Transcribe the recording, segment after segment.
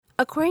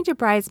According to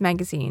Brides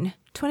Magazine,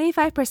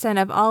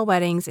 25% of all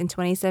weddings in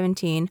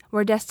 2017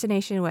 were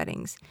destination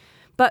weddings.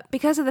 But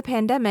because of the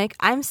pandemic,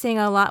 I'm seeing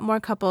a lot more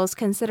couples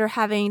consider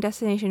having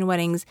destination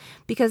weddings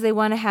because they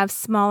want to have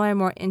smaller,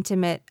 more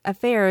intimate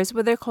affairs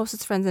with their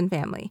closest friends and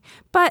family.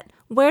 But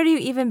where do you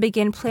even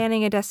begin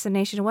planning a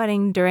destination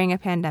wedding during a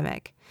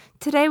pandemic?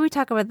 Today, we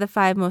talk about the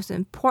 5 most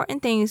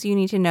important things you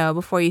need to know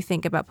before you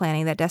think about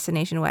planning that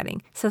destination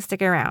wedding. So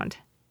stick around.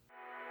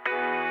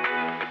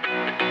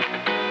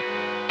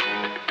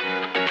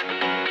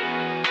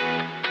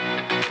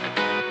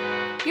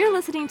 You're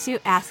listening to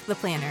Ask the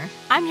Planner.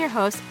 I'm your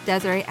host,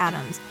 Desiree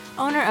Adams,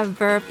 owner of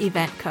Verve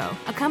Event Co.,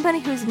 a company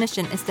whose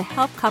mission is to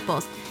help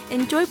couples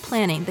enjoy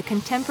planning the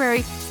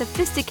contemporary,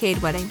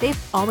 sophisticated wedding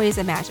they've always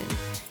imagined.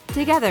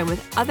 Together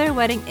with other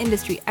wedding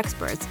industry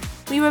experts,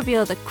 we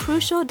reveal the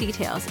crucial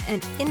details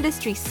and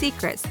industry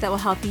secrets that will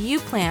help you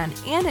plan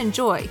and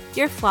enjoy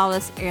your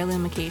flawless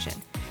heirloom occasion.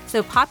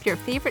 So pop your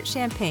favorite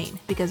champagne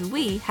because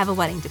we have a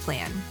wedding to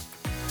plan.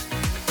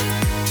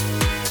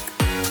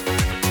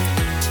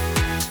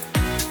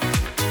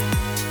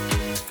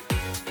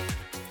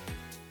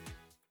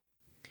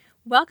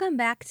 Welcome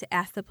back to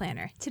Ask the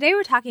Planner. Today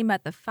we're talking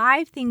about the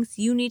 5 things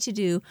you need to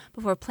do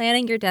before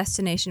planning your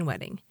destination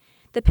wedding.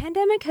 The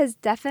pandemic has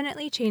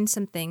definitely changed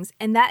some things,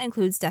 and that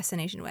includes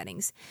destination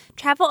weddings.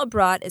 Travel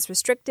abroad is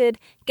restricted,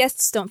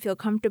 guests don't feel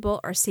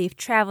comfortable or safe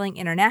traveling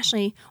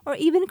internationally, or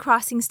even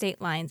crossing state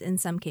lines in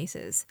some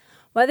cases.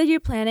 Whether you're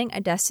planning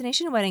a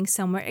destination wedding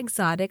somewhere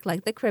exotic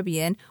like the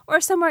Caribbean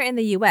or somewhere in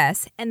the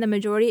U.S., and the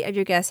majority of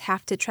your guests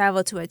have to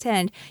travel to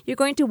attend, you're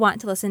going to want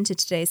to listen to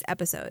today's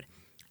episode.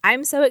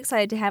 I'm so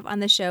excited to have on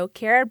the show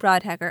Kara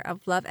Brodhecker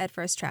of Love at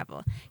First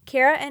Travel.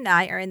 Kara and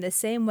I are in the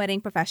same wedding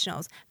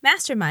professionals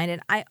mastermind,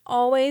 and I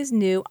always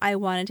knew I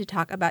wanted to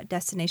talk about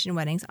destination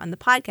weddings on the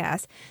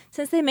podcast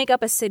since they make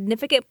up a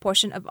significant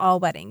portion of all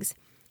weddings.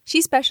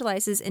 She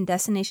specializes in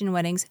destination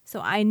weddings,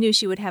 so I knew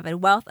she would have a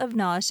wealth of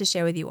knowledge to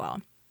share with you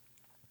all.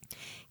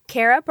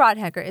 Kara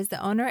Brodhecker is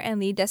the owner and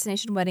lead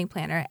destination wedding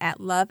planner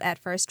at Love at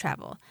First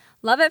Travel.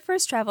 Love at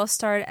First Travel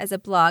started as a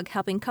blog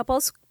helping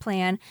couples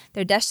plan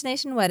their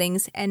destination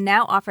weddings and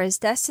now offers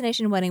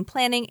destination wedding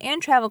planning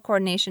and travel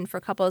coordination for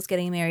couples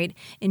getting married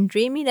in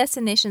dreamy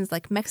destinations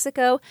like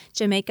Mexico,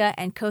 Jamaica,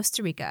 and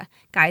Costa Rica.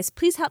 Guys,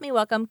 please help me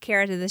welcome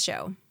Kara to the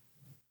show.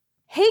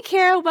 Hey,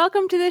 Kara,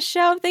 welcome to the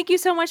show. Thank you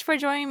so much for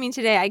joining me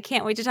today. I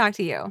can't wait to talk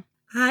to you.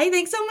 Hi,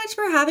 thanks so much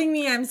for having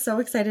me. I'm so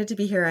excited to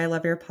be here. I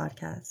love your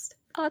podcast.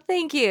 Oh,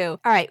 thank you.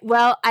 All right.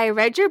 Well, I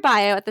read your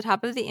bio at the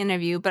top of the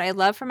interview, but I'd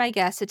love for my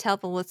guests to tell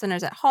the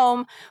listeners at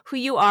home who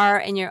you are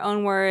in your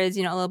own words,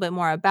 a little bit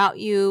more about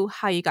you,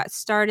 how you got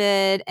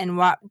started, and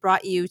what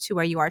brought you to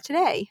where you are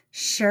today.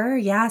 Sure.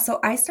 Yeah.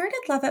 So I started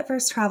Love at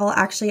First Travel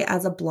actually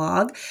as a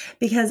blog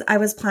because I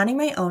was planning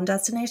my own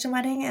destination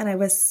wedding and I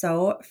was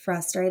so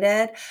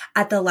frustrated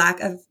at the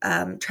lack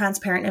of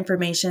transparent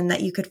information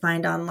that you could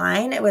find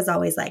online. It was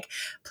always like,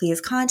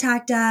 please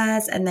contact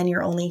us. And then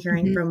you're only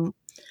hearing from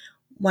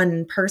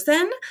one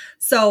person.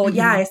 So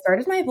yeah, I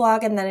started my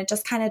blog and then it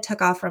just kind of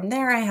took off from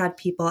there. I had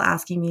people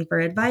asking me for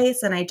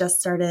advice and I just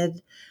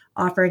started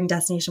offering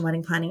destination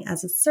wedding planning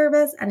as a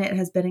service and it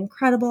has been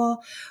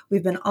incredible.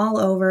 We've been all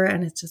over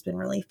and it's just been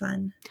really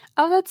fun.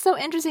 Oh, that's so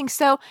interesting.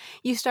 So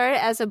you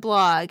started as a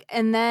blog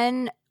and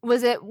then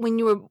was it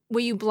when were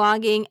you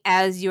blogging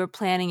as you were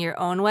planning your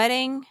own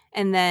wedding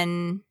and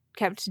then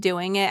kept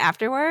doing it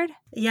afterward?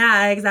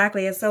 Yeah,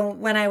 exactly. So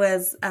when I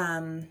was,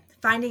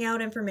 finding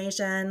out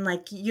information,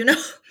 like,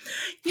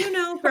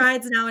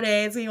 brides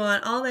nowadays, we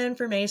want all the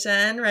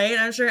information, right?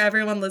 I'm sure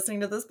everyone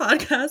listening to this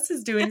podcast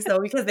is doing so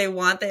because they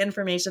want the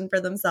information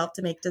for themselves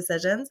to make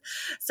decisions.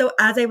 So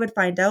as I would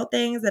find out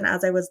things and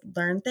as I would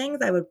learn things,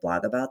 I would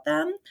blog about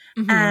them.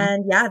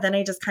 And yeah, then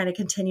I just kind of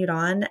continued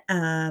on.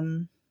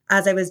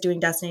 As I was doing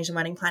destination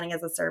wedding planning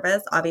as a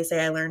service, obviously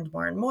I learned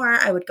more and more.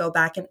 I would go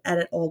back and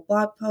edit old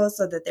blog posts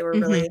so that they were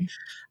really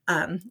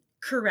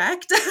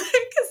correct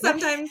because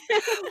sometimes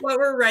what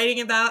we're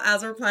writing about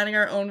as we're planning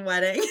our own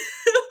wedding,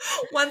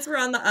 once we're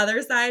on the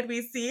other side,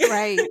 we see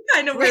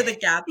kind of where the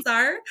gaps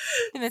are.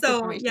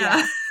 So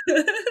yeah.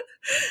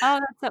 Oh,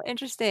 that's so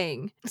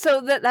interesting.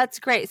 So that's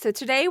great. So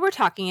today we're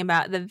talking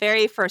about the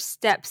very first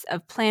steps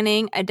of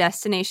planning a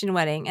destination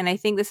wedding. And I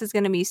think this is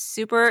going to be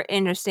super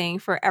interesting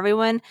for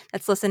everyone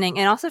that's listening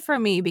and also for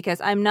me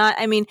because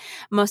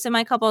most of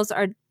my couples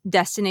are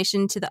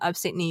destination to the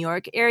upstate New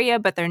York area,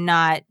 but they're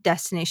not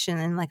destination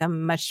in like a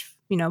much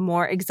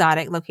more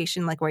exotic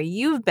location like where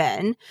you've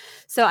been.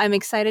 So I'm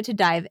excited to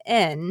dive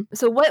in.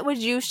 So what would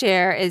you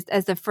share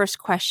as the first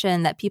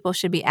question that people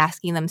should be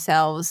asking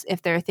themselves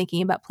if they're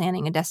thinking about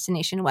planning a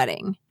destination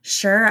wedding?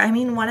 Sure. I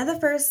mean, one of the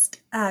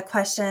first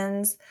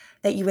questions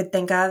that you would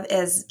think of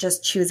is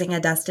just choosing a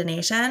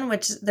destination,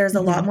 which there's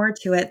a lot Hmm. more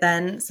to it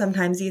than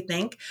sometimes you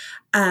think,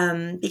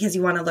 because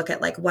you want to look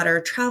at like what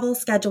are travel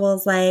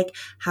schedules like,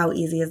 how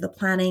easy is the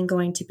planning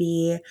going to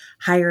be,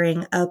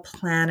 hiring a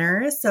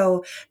planner.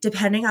 So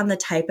depending on the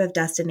type of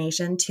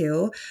destination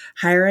too,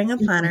 hiring a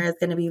planner Hmm. is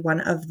going to be one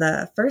of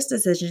the first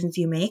decisions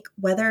you make,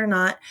 whether or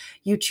not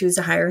you choose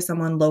to hire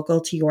someone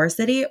local to your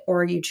city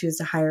or you choose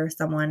to hire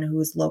someone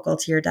who's local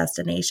to your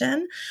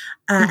destination.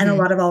 And a Hmm.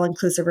 lot of all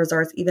inclusive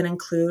resorts even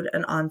include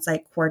an on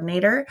site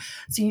coordinator.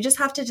 So you just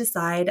have to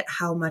decide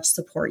how much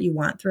support you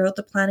want throughout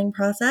the planning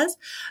process.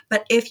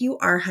 But if you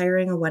are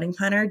hiring a wedding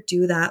planner,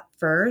 do that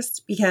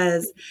first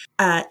because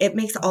it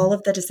makes all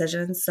of the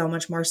decisions so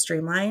much more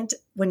streamlined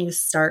when you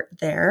start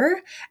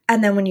there.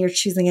 And then when you're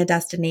choosing a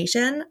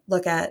destination,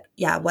 look at,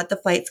 yeah, what the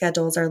flight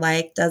schedules are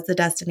like. Does the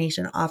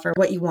destination offer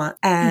what you want?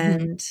 Hmm.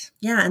 And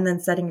yeah, and then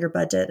setting your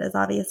budget is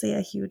obviously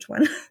a huge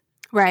one.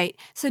 Right.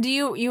 So do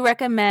you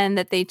recommend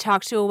that they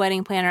talk to a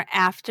wedding planner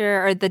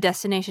after, or the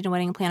destination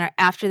wedding planner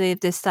after they've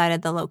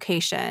decided the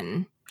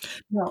location?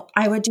 No,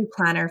 I would do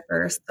planner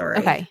first. Sorry.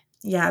 Okay.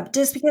 Yeah,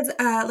 just because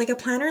like a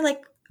planner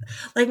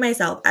like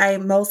myself, I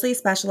mostly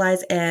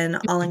specialize in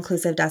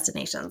all-inclusive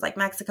destinations like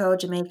Mexico,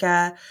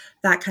 Jamaica,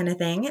 that kind of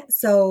thing.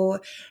 So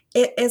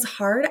it is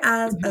hard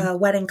as Hmm. a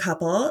wedding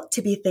couple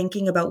to be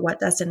thinking about what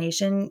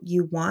destination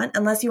you want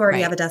unless you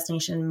already have Right. a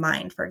destination in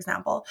mind, for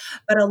example.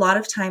 But a lot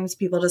of times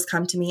people just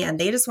come to me and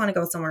they just want to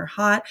go somewhere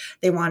hot.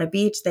 They want a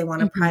beach, they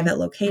want a Hmm. private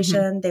Hmm.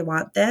 location, they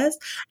want this.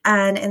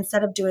 And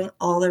instead of doing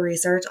all the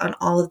research on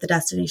all of the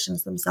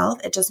destinations themselves,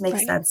 it just makes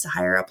Right. sense to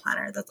hire a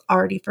planner that's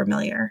already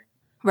familiar.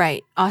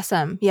 Right.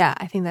 Awesome. Yeah,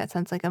 I think that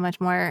sounds like a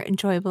much more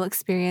enjoyable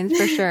experience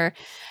for sure.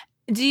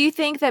 Do you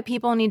think that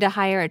people need to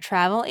hire a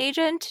travel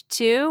agent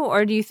too,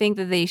 or do you think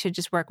that they should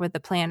just work with the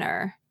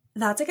planner?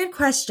 That's a good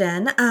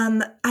question.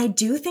 I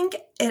do think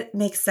it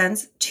makes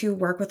sense to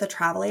work with a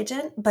travel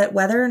agent, but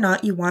whether or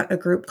not you want a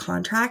group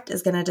contract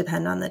is going to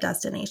depend on the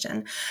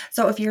destination.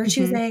 So if you're Hmm.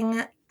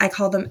 choosing, I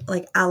call them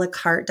like a la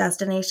carte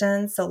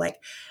destinations. So like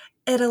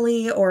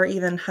Italy or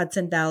even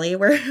Hudson Valley,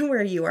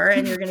 where you are,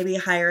 and you're going to be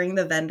hiring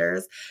the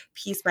vendors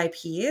piece by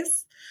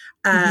piece.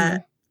 Uh, Hmm.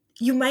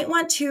 you might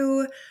want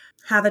to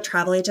have a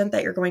travel agent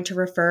that you're going to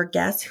refer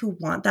guests who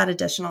want that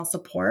additional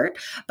support,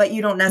 but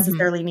you don't Hmm.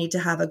 necessarily need to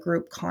have a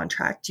group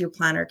contract. Your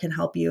planner can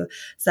help you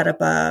set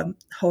up a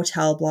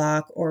hotel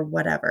block or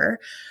whatever.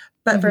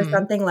 But for Hmm.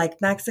 something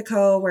like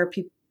Mexico,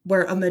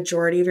 where a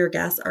majority of your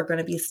guests are going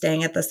to be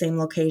staying at the same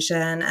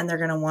location and they're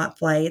going to want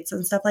flights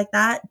and stuff like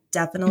that,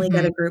 definitely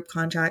get Hmm. a group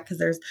contract because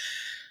there's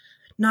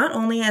not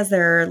only is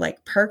there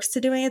like perks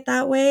to doing it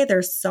that way,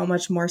 there's so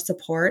much more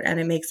support and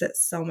it makes it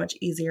so much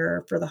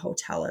easier for the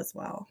hotel as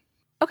well.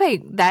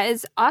 Okay, that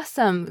is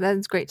awesome.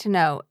 That's great to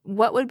know.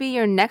 What would be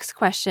your next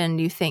question,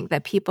 do you think,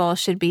 that people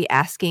should be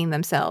asking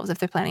themselves if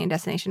they're planning a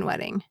destination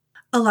wedding?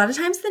 A lot of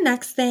times, the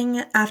next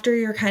thing after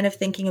you're kind of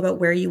thinking about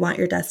where you want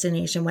your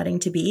destination wedding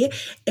to be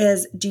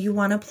is do you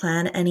want to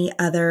plan any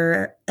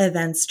other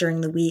events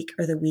during the week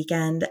or the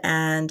weekend?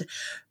 And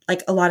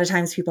like a lot of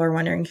times, people are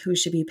wondering who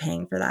should be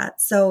paying for that.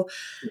 So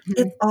Hmm.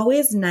 it's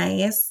always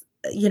nice,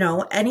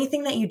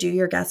 anything that you do,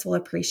 your guests will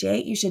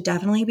appreciate. You should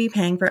definitely be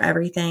paying for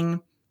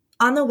everything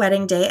on the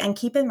wedding day. And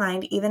keep in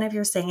mind, even if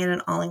you're staying at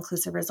an all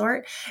inclusive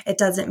resort, it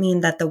doesn't mean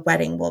that the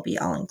wedding will be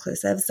all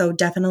inclusive. So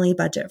definitely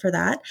budget for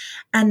that.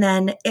 And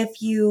then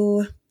if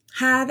you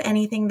have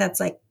anything that's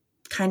like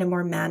kind of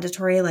more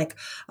mandatory, like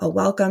a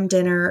welcome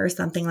dinner or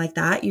something like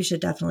that, you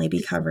should definitely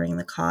be covering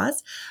the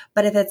cost.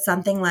 But if it's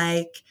something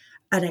like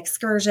an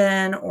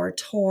excursion or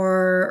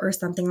tour or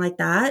something like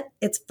that,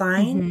 it's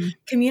fine. Hmm.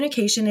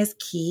 Communication is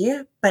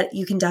key, but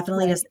you can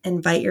definitely Right. just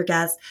invite your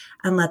guests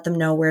and let them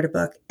know where to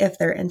book if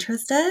they're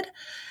interested.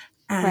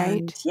 And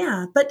Right.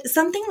 yeah, but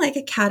something like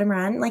a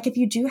catamaran, like if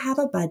you do have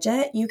a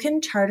budget, you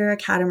can charter a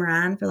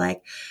catamaran for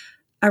like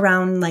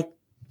around like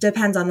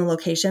depends on the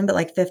location, but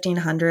like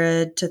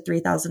 $1,500 to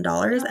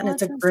 $3,000. Oh, And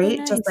it's that a sounds so great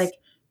just nice. like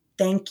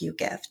thank you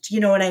gift. You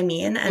know what I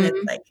mean? And it's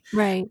Mhm. like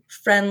Right.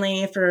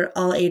 friendly for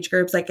all age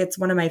groups. Like it's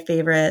one of my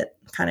favorite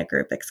kind of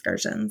group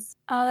excursions.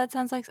 Oh, that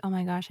sounds like, oh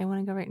my gosh, I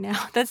want to go right now.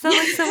 That sounds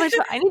like so much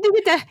fun. I need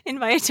to get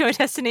invited to a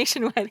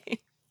destination wedding.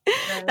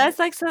 Right. That's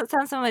like so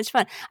sounds so much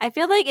fun. I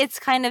feel like it's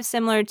kind of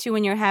similar to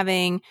when you're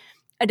having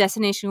a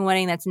destination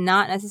wedding that's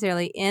not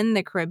necessarily in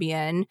the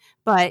Caribbean,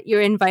 but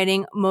you're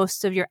inviting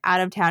most of your out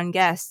of town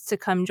guests to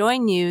come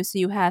join you. So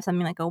you have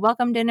something like a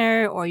welcome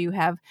dinner, or you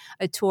have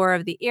a tour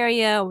of the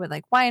area with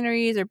like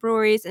wineries or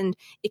breweries, and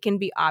it can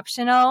be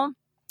optional.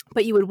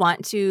 But you would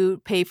want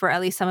to pay for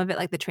at least some of it,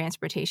 like the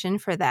transportation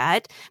for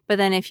that. But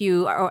then if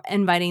you are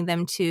inviting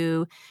them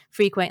to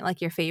frequent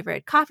like your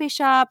favorite coffee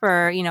shop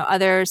or,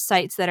 other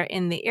sites that are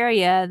in the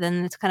area,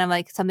 then it's kind of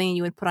like something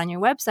you would put on your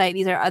website.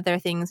 These are other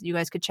things you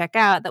guys could check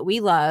out that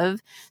we love.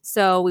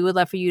 So we would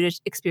love for you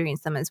to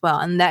experience them as well.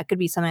 And that could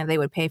be something that they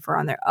would pay for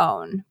on their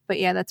own. But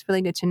yeah, that's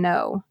really good to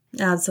know.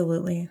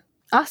 Absolutely.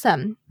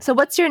 Awesome. So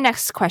what's your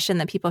next question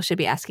that people should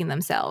be asking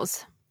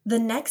themselves? The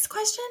next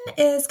question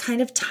is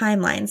kind of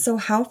timeline. So,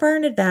 how far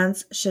in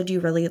advance should you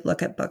really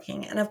look at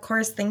booking? And of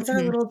course, things are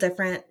a Mhm. little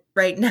different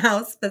right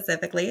now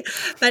specifically,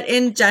 but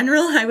in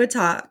general, I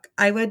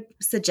would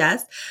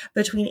suggest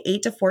between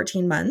 8 to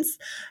 14 months.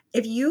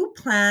 If you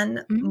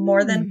plan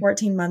more than Mm.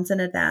 14 months in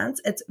advance,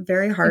 it's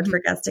very hard Mhm. for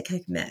guests to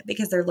commit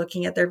because they're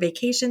looking at their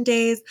vacation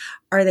days.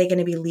 Are they going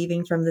to be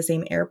leaving from the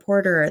same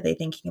airport, or are they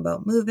thinking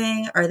about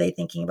moving? Are they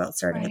thinking about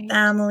starting a Right.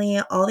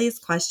 family? All these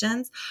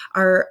questions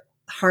are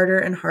harder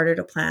and harder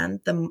to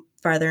plan the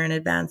farther in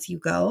advance you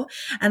go.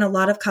 And a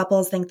lot of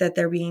couples think that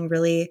they're being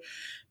really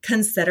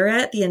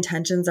considerate. The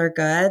intentions are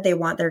good. They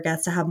want their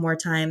guests to have more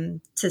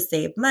time to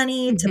save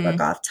money, to book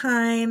Mhm. off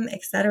time,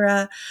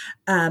 etc.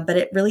 But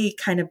it really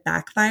kind of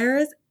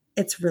backfires.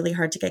 It's really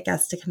hard to get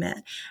guests to commit.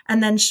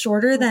 And then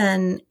shorter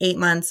than 8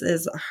 months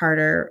is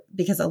harder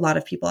because a lot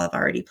of people have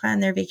already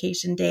planned their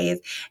vacation days.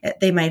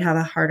 They might have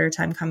a harder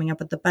time coming up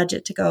with the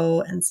budget to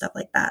go and stuff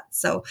like that.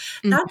 So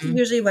that's Mhm.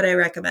 usually what I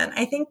recommend.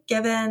 I think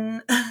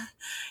given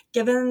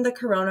the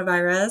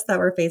coronavirus that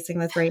we're facing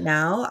with right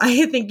now,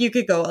 I think you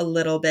could go a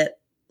little bit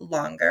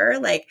longer.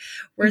 Like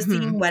we're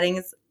seeing Mhm.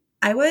 weddings.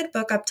 I would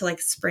book up to like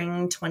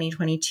spring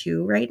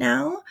 2022 right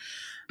now.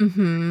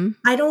 Mhm.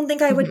 I don't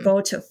think I would Mhm.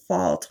 go to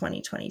fall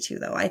 2022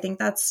 though. I think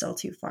that's still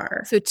too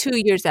far. So 2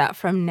 years out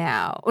from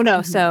now. Oh, no,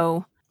 Mhm.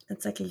 so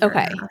It's like a year and a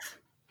okay. half.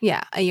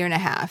 Yeah, a year and a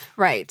half.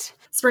 Right.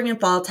 Spring and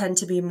fall tend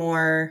to be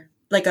more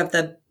like of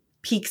the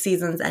peak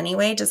seasons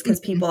anyway, just because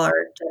Mhm. people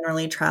are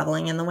generally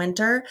traveling in the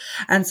winter.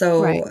 And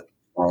Right. so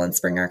fall and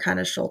spring are kind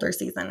of shoulder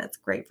season. It's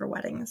great for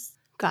weddings.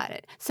 Got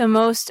it. So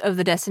most of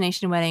the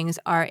destination weddings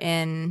are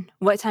in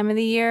what time of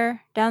the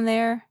year down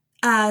there?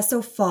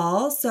 So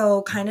fall,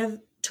 so kind of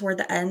toward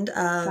the end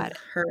Got of it.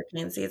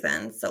 hurricane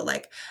season. So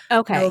like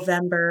Okay.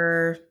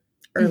 November,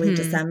 early Mhm.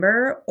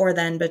 December, or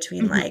then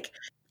between Mhm. like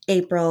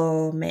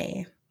April,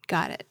 May.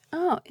 Got it.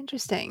 Oh,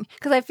 interesting.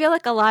 Because I feel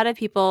like a lot of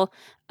people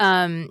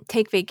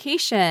take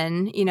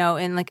vacation,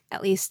 in like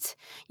at least,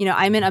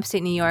 I'm in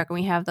upstate New York and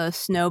we have those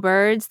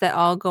snowbirds that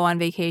all go on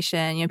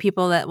vacation.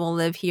 People that will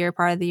live here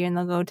part of the year and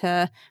they'll go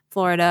to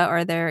Florida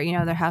or their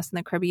house in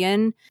the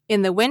Caribbean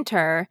in the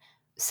winter.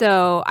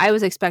 So I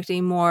was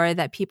expecting more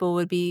that people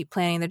would be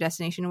planning their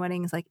destination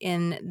weddings like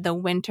in the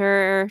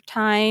winter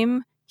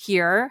time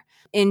here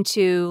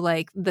into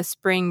like the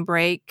spring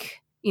break,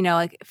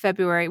 like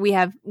February. We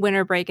have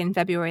winter break in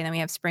February, and then we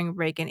have spring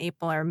break in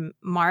April or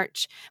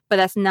March. But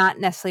that's not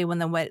necessarily when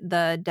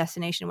the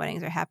destination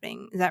weddings are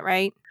happening. Is that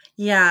right?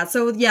 Yeah,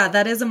 so yeah,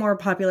 that is a more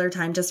popular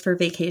time just for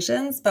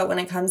vacations. But when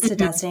it comes to Mhm.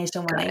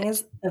 destination Got it.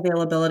 weddings,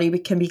 availability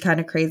can be kind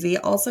of crazy.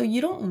 Also,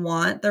 you don't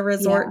want the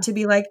resort Yeah. to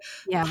be like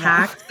Yeah. No.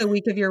 packed the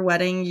week of your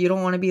wedding. You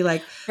don't want to be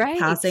like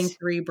passing Right.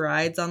 three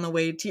brides on the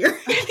way to your,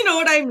 you know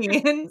what I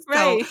mean? So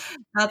Right.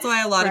 that's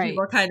why a lot of Right.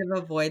 people kind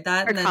of avoid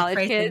that. For And then college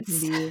pricing can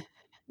kids. be,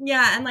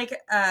 yeah. And like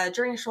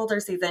during shoulder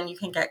season, you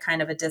can get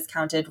kind of a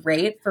discounted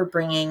rate for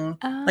bringing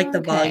like Oh, the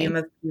okay. volume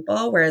of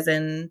people. Whereas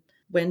in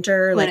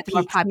winter, When like it's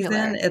more peak season,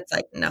 popular. it's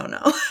like, no.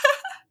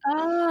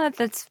 Oh,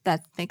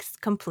 that makes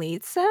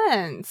complete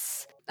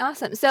sense.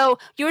 Awesome. So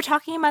you were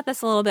talking about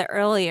this a little bit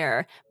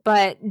earlier,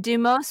 but do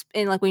most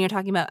in like when you're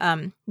talking about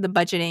the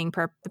budgeting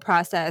per the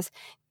process,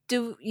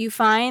 do you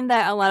find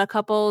that a lot of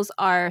couples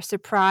are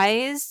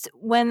surprised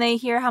when they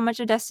hear how much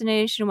a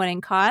destination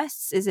wedding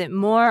costs? Is it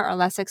more or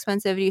less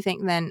expensive, do you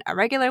think, than a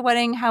regular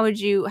wedding? How do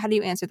you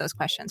answer those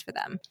questions for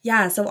them?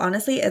 Yeah, so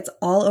honestly, it's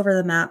all over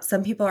the map.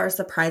 Some people are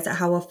surprised at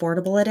how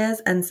affordable it is,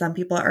 and some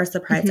people are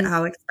surprised at Mhm.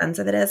 how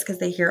expensive it is because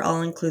they hear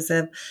all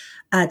inclusive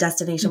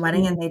destination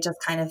wedding Mhm. and they just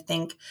kind of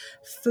think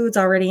food's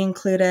already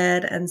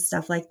included and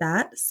stuff like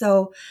that.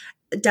 So,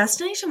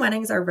 destination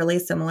weddings are really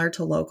similar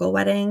to local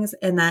weddings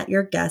in that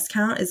your guest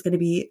count is going to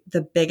be the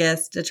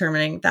biggest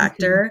determining Mhm.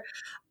 factor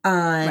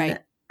on Right.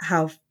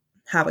 how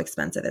how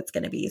expensive it's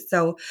going to be.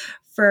 So,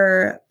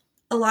 for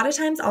a lot of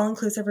times all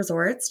inclusive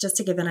resorts, just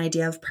to give an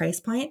idea of price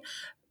point,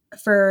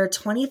 for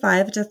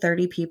 25 to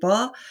 30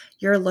 people,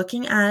 you're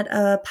looking at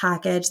a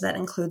package that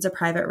includes a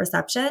private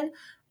reception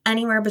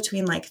anywhere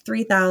between like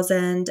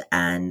 3,000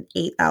 and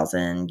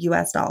 8,000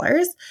 US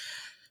dollars.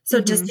 So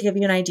just Mhm. to give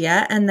you an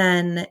idea, and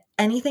then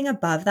anything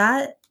above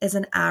that is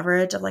an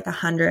average of like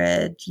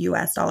 100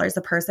 US dollars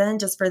a person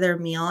just for their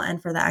meal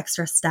and for the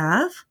extra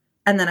staff.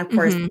 And then of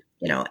course, Mhm.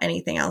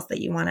 anything else that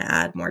you want to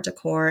add, more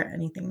decor,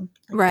 anything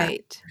like that.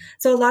 Right.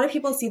 So a lot of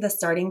people see the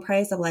starting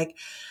price of like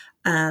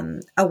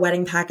a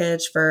wedding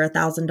package for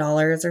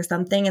 $1,000 or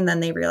something, and then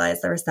they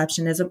realize the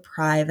reception isn't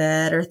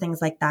private or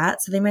things like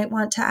that. So they might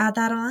want to add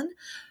that on.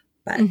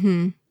 But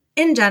Mhm.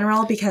 in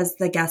general, because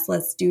the guest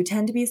lists do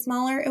tend to be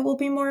smaller, it will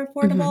be more Mhm.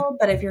 affordable.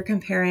 But if you're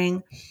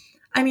comparing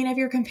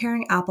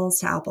apples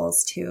to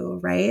apples too,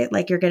 right?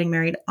 Like you're getting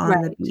married on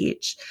the Right.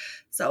 beach.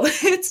 So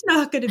it's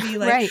not going to be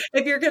like, Right.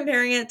 if you're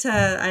comparing it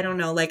to, I don't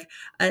know, like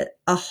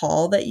a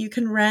hall that you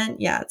can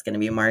rent, yeah, it's going to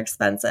be more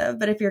expensive.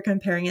 But if you're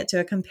comparing it to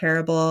a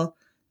comparable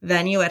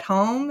venue at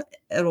home,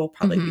 it'll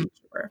probably Mhm. be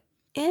cheaper.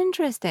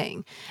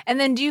 Interesting. And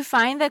then do you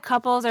find that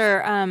couples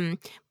are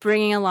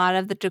bringing a lot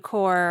of the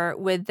decor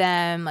with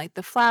them, like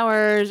the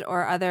flowers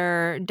or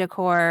other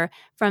decor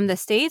from the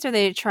States? Or are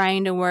they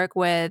trying to work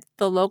with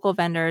the local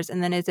vendors?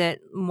 And then is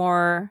it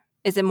more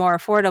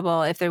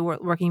affordable if they're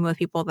working with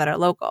people that are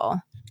local?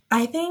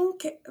 I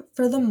think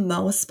for the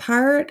most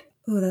part,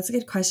 oh, that's a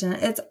good question.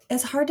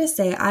 It's hard to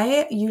say.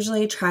 I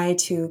usually try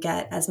to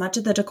get as much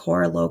of the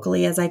decor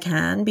locally as I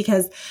can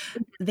because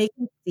they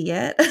can see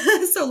it.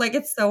 So like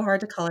it's so hard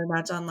to color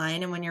match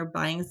online, and when you're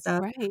buying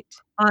stuff Right.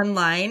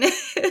 online,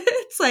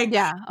 it's like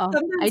Yeah. Oh,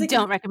 I sometimes it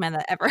don't can, recommend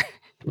that ever.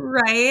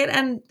 right.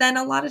 And then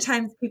a lot of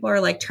times people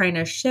are like trying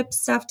to ship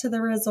stuff to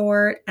the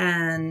resort,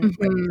 and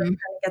like it just Mhm.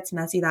 kind of gets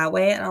messy that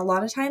way. And a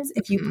lot of times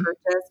if you Mhm.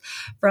 purchase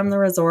from the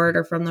resort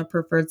or from the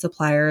preferred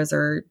suppliers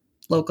or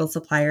local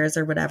suppliers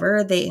or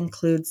whatever, they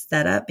include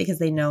setup because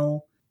they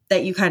know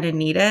that you kind of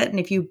need it. And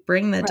if you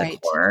bring the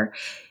Right. decor,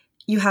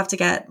 you have to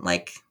get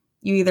like,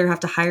 you either have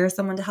to hire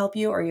someone to help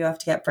you or you have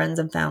to get friends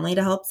and family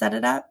to help set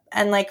it up.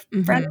 And like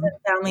friends Mhm.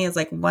 and family is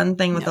like one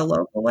thing with a No.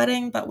 local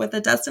wedding, but with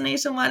a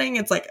destination wedding,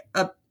 it's like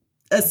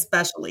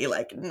especially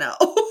like no.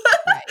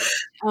 Right.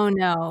 Oh,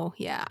 no.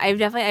 Yeah. I've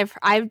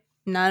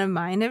none of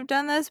mine have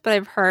done this, but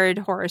I've heard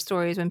horror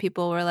stories when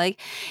people were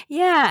like,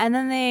 "Yeah," and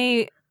then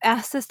they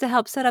asked us to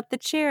help set up the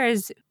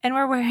chairs, and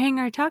we're wearing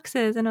our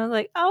tuxes, and I was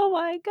like, "Oh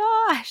my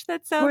gosh,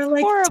 that Or sounds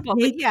like horrible."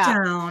 But yeah.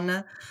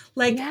 takedown.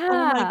 Like,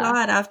 oh my Yeah.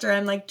 God, after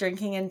I'm like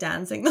drinking and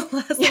dancing, the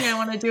last thing Yeah. I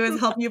want to do is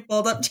help you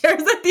fold up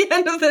chairs at the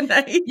end of the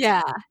night.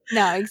 Yeah.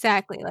 No,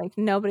 exactly. Like,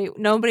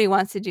 nobody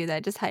wants to do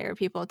that. Just hire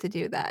people to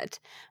do that.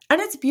 And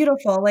it's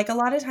beautiful. Like a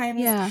lot of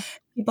times Yeah.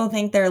 people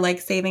think they're like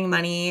saving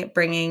money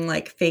bringing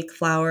like fake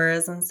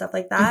flowers and stuff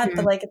like that.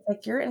 But Mhm. like it's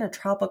like you're in a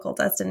tropical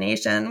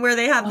destination where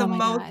they have the Oh my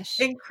most gosh.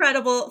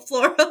 incredible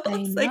I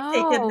florals. Like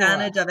take know.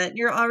 advantage of it.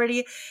 You're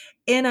already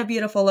in a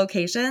beautiful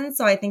location.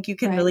 So I think you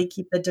can Right. really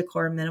keep the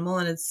decor minimal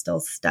and it's still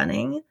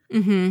stunning.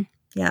 Mhm.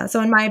 Yeah.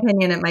 So in my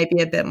opinion, it might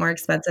be a bit more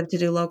expensive to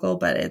do local,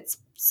 but it's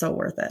so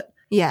worth it.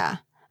 Yeah.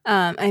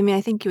 I mean,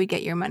 I think you would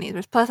get your money's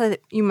worth. Plus,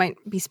 you might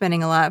be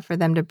spending a lot for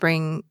them to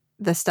bring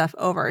the stuff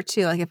over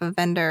too. Like if a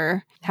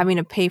vendor having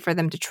to pay for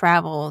them to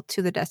travel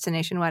to the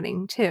destination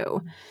wedding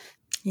too.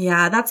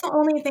 Yeah, that's the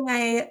only thing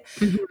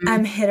Mhm.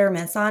 I'm hit or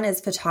miss on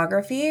is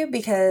photography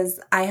because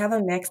I have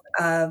a mix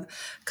of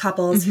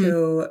couples Mhm.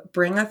 who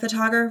bring a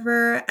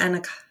photographer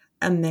and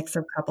a mix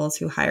of couples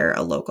who hire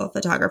a local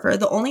photographer.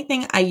 The only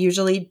thing I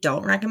usually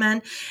don't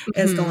recommend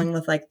is Mhm. going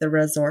with like the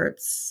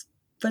resort's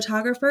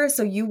photographer.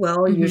 So you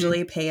will Mhm.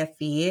 usually pay a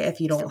fee if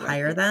you Is it don't worth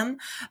hire it? them,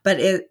 but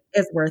it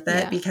is worth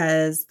it Yeah.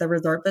 because the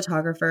resort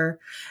photographer,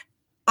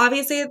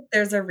 obviously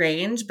there's a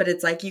range, but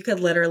it's like you could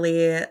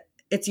literally,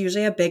 it's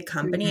usually a big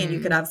company and you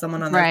could Mhm. have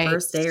someone on their Right.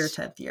 first day or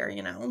 10th year,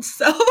 you know?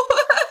 So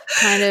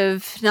Kind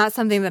of not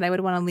something that I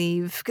would want to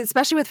leave,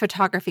 especially with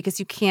photography, because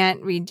you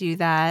can't redo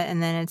that.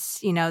 And then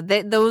it's,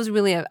 those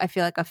really, I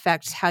feel like,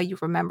 affect how you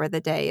remember the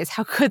day, is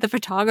how good the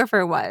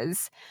photographer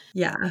was.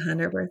 yeah,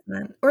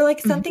 100%. Or like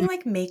something Mhm.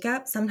 like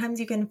makeup. Sometimes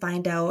you can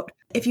find out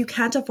if you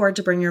can't afford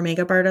to bring your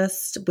makeup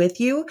artist with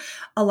you,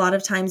 a lot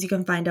of times you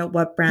can find out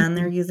what brand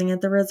they're Mhm. using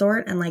at the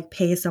resort and like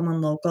pay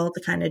someone local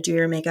to kind of do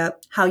your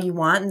makeup how you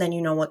want. And then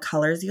you know what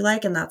colors you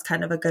like. And that's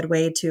kind of a good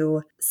way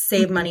to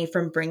save Mhm. money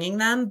from bringing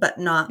them, but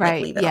not like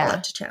Right. leave it all Yeah,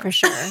 up to for chance.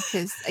 sure.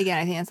 Because again,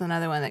 I think that's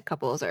another one that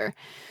couples are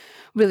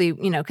really,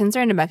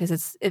 concerned about,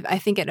 because I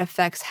think it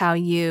affects how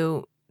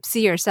you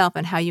see yourself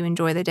and how you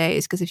enjoy the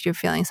days. Because if you're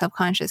feeling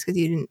self-conscious because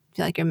you didn't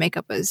feel like your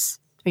makeup was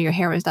or your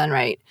hair was done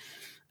right,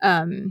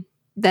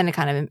 then it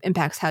kind of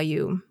impacts how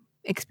you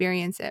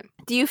experience it.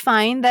 Do you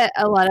find that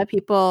a lot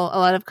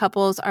of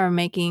couples are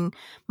making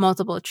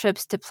multiple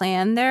trips to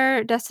plan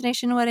their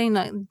destination wedding?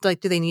 Like,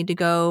 do they need to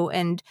go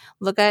and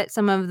look at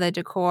some of the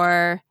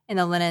decor and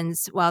the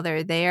linens while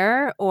they're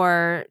there,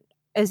 or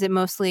is it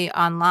mostly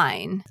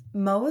online?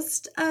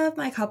 Most of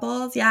my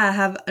couples, yeah,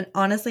 have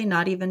honestly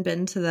not even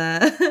been to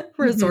the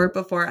Mhm. resort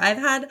before. I've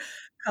had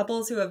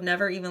couples who have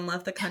never even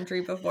left the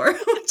country before,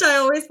 which I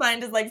always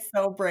find is like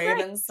so brave Right.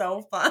 and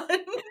so fun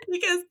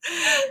because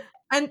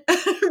and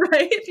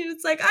right,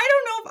 it's like I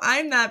don't know if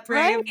I'm that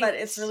brave, but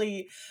it's Right.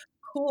 really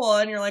cool.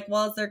 And you're like,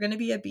 well, is there going to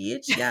be a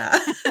beach? Yeah.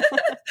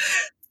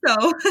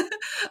 So,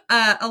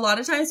 a lot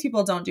of times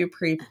people don't do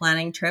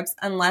pre-planning trips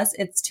unless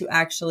it's to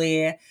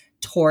actually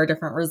tour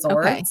different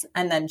Okay. resorts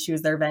and then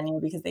choose their venue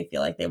because they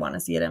feel like they want to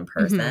see it in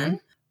Mhm. person.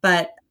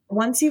 But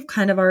once you've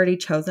kind of already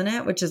chosen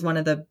it, which is one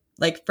of the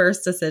like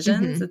first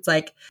decisions, Mhm. it's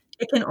like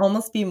it can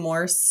almost be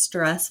more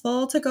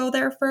stressful to go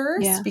there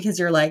first Yeah. because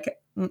you're like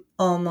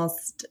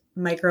almost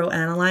micro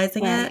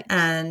analyzing it Right.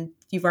 and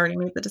you've already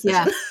made the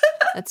decision. Yeah,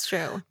 that's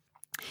true.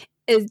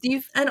 Is do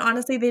you And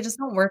honestly, they just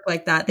don't work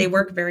like that. They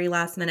work Mhm. very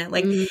last minute,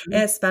 like, Mm.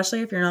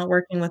 especially if you're not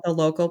working with a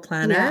local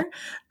Yeah. planner,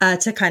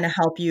 to kinda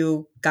help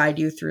you guide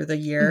you through the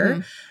year.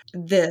 Mhm.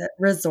 The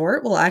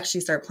resort will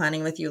actually start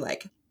planning with you,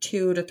 like,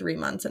 2 to 3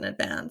 months in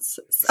advance.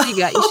 So So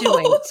you should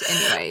wait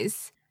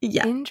anyways.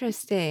 Yeah.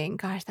 Interesting.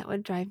 Gosh, that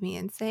would drive me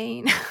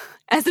insane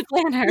as a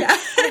planner. Yeah.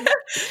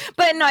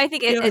 But no, I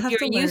think You'll if have you're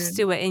to used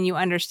learn. to it and you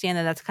understand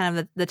that that's kind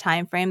of the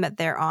time frame that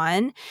they're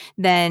on,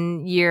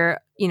 then you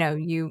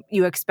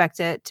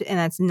expect it and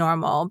that's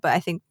normal. But I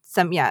think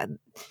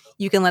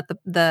you can let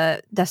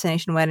the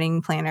destination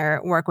wedding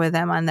planner work with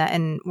them on that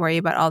and worry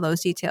about all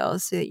those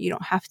details so that you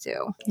don't have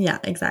to. Yeah,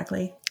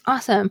 exactly.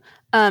 Awesome.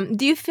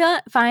 Do you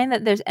find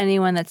that there's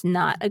anyone that's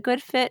not a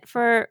good fit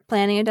for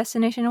planning a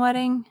destination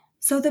wedding?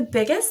 So the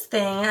biggest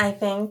thing I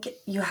think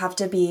you have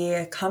to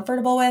be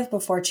comfortable with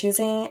before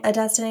choosing a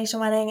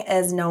destination wedding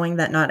is knowing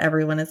that not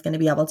everyone is going to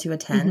be able to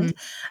attend.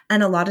 Mm-hmm.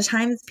 And a lot of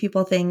times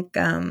people think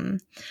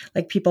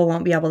like people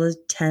won't be able to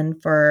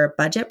attend for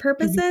budget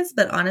purposes,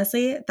 but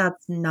honestly,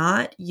 that's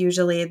not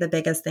usually the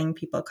biggest thing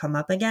people come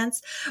up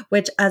against,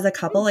 which as a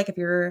couple, like if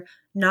you're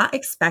not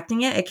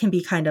expecting it, it can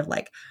be kind of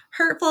like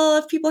hurtful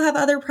if people have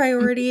other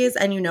priorities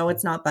and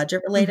it's not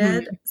budget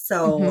related.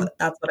 So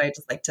that's what I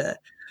just like to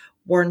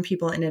warn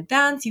people in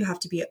advance. You have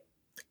to be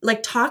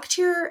like, talk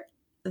to your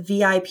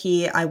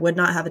VIP. I would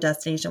not have a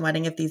destination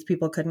wedding if these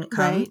people couldn't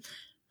come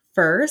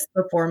first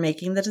before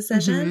making the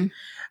decision.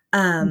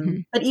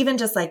 But even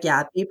just like,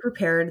 be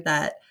prepared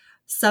that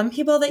some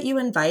people that you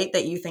invite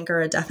that you think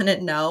are a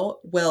definite no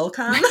will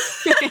come.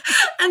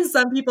 And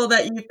some people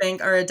that you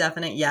think are a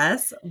definite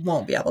yes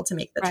won't be able to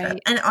make the trip.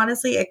 And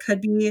honestly, it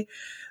could be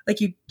like,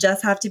 you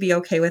just have to be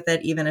okay with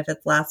it, even if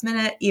it's last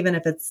minute, even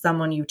if it's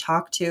someone you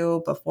talked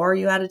to before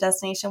you had a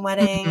destination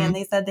wedding and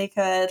they said they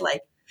could,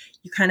 like,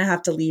 you kind of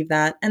have to leave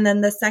that. And then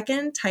the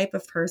second type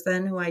of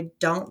person who I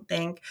don't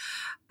think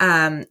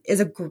is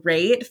a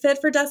great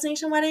fit for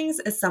destination weddings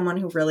is someone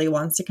who really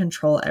wants to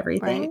control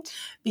everything,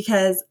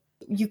 because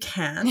you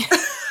can't.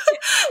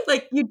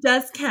 Like, you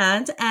just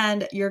can't.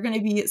 And you're going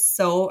to be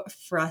so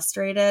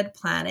frustrated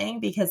planning,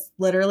 because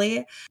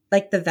literally,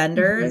 like, the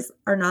vendors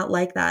are not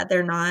like that.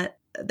 They're not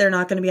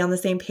going to be on the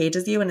same page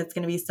as you, and it's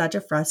going to be such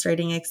a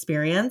frustrating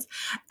experience.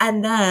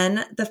 And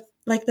then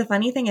the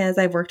funny thing is,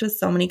 I've worked with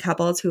so many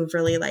couples who have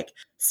really like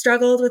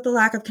struggled with the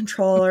lack of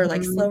control or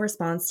like slow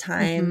response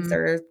times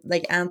or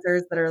like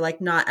answers that are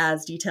like not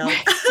as detailed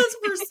as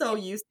we're so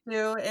used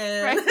to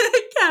in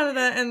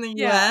Canada and the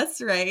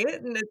US, right?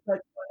 And it's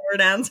like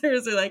one-word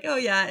answers are like, oh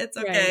yeah, it's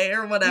okay,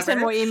 or whatever. You send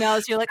more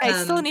emails, you're like,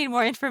 I still need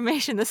more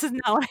information. This is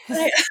not what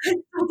I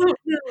don't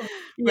know.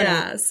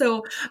 Yeah.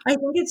 So I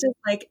think it's just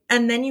like,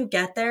 and then you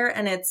get there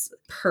and it's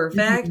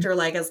perfect or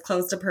like as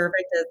close to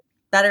perfect as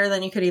better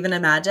than you could even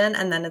imagine.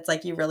 And then it's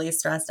like you really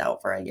stressed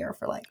out for a year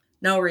for like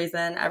no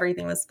reason.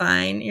 Everything was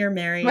fine. You're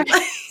married.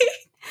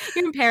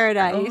 You're in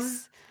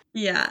paradise.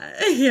 Yeah.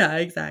 Yeah,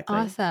 exactly.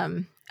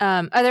 Awesome.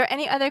 Are there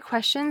any other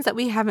questions that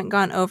we haven't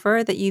gone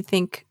over that you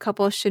think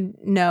couples should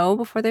know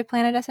before they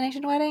plan a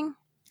destination wedding?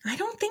 I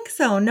don't think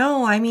so.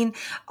 No, I mean,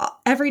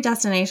 every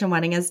destination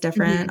wedding is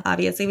different.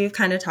 Obviously, we've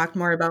kind of talked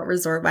more about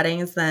resort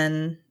weddings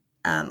than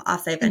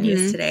offsite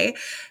venues today.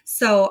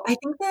 So I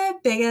think the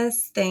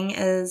biggest thing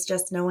is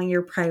just knowing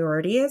your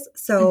priorities.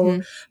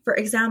 So for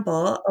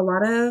example, a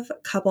lot of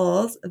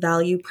couples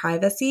value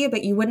privacy,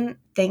 but you wouldn't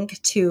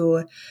think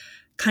to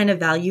kind of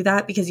value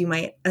that because you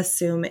might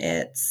assume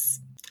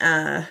it's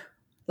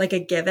like a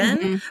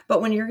given.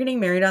 But when you're getting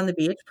married on the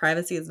beach,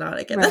 privacy is not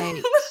a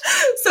given.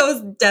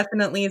 So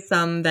definitely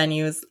some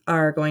venues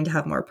are going to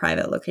have more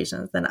private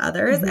locations than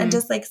others. And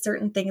just like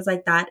certain things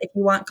like that, if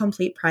you want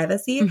complete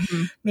privacy,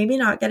 maybe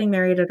not getting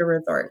married at a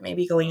resort,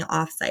 maybe going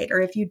offsite.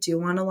 Or if you do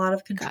want a lot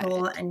of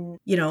control and,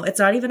 it's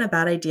not even a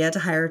bad idea to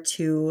hire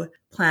two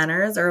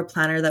planners or a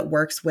planner that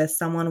works with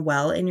someone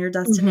well in your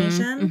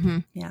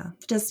destination. Yeah.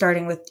 Just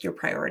starting with your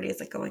priorities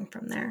and going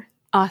from there.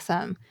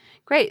 Awesome.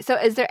 Great. So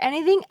is there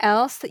anything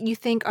else that you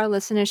think our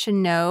listeners should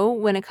know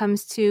when it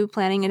comes to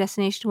planning a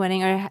destination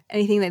wedding, or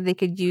anything that they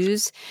could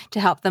use to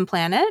help them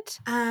plan it?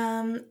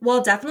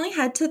 Well, definitely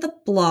head to the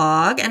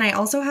blog. And I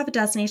also have a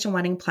destination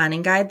wedding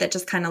planning guide that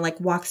just kind of like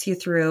walks you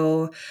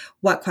through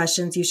what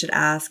questions you should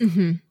ask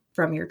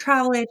from your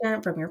travel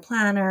agent, from your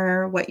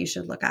planner, what you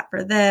should look at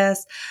for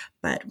this.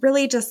 But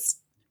really just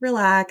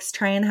relax,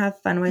 try and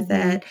have fun with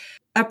it.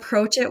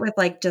 Approach it with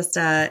like just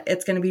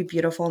it's going to be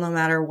beautiful no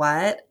matter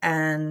what,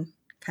 and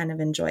kind of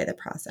enjoy the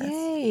process.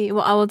 Yay.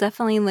 Well, I will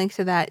definitely link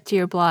to that, to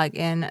your blog,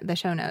 in the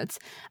show notes.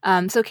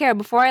 So Kara,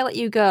 before I let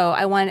you go,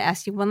 I wanted to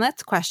ask you one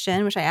last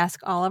question, which I ask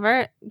all of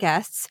our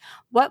guests.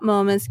 What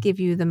moments give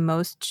you the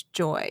most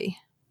joy?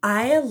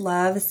 I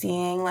love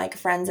seeing like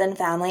friends and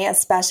family,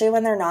 especially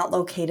when they're not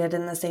located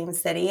in the same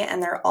city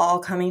and they're all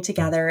coming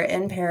together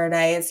in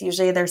paradise.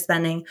 Usually they're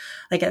spending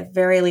like at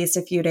very least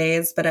a few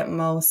days, but at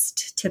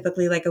most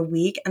typically like a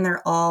week. And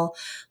they're all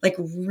like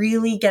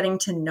really getting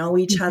to know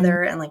each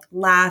other and like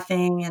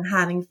laughing and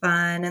having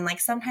fun. And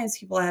like sometimes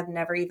people have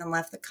never even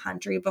left the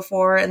country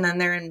before, and then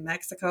they're in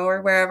Mexico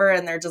or wherever,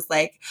 and they're just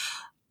like,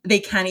 they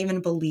can't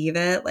even believe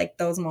it. Like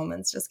those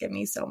moments just give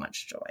me so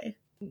much joy.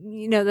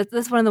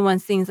 That's one of the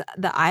things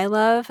that I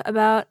love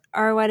about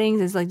our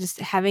weddings is like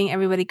just having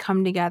everybody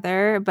come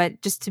together,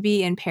 but just to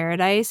be in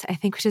paradise, I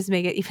think would just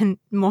make it even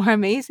more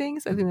amazing.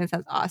 So I think that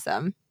sounds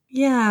awesome.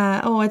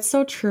 Yeah. Oh, it's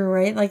so true,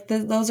 right? Like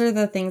those are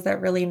the things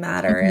that really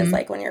matter is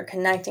like when you're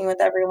connecting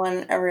with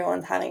everyone,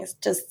 everyone's having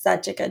just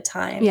such a good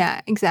time. Yeah,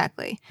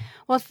 exactly.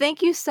 Well,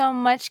 thank you so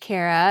much,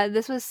 Kara.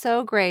 This was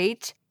so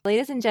great.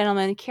 Ladies and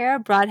gentlemen, Kara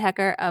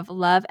Brodhecker of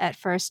Love at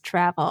First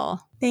Travel.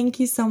 Thank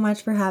you so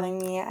much for having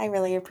me. I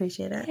really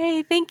appreciate it.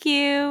 Hey, thank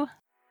you.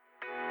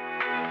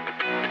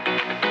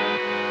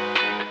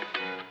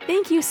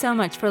 Thank you so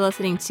much for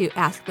listening to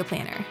Ask the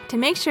Planner. To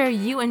make sure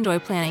you enjoy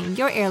planning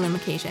your heirloom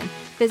vacation,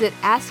 visit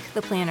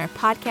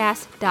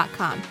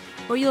AskThePlannerPodcast.com,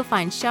 where you'll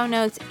find show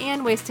notes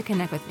and ways to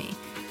connect with me.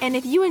 And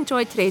if you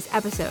enjoyed today's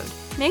episode,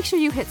 make sure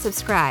you hit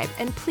subscribe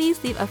and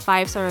please leave a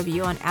 5-star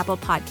review on Apple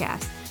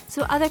Podcasts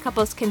so other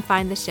couples can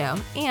find the show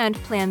and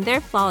plan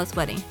their flawless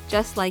wedding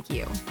just like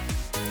you.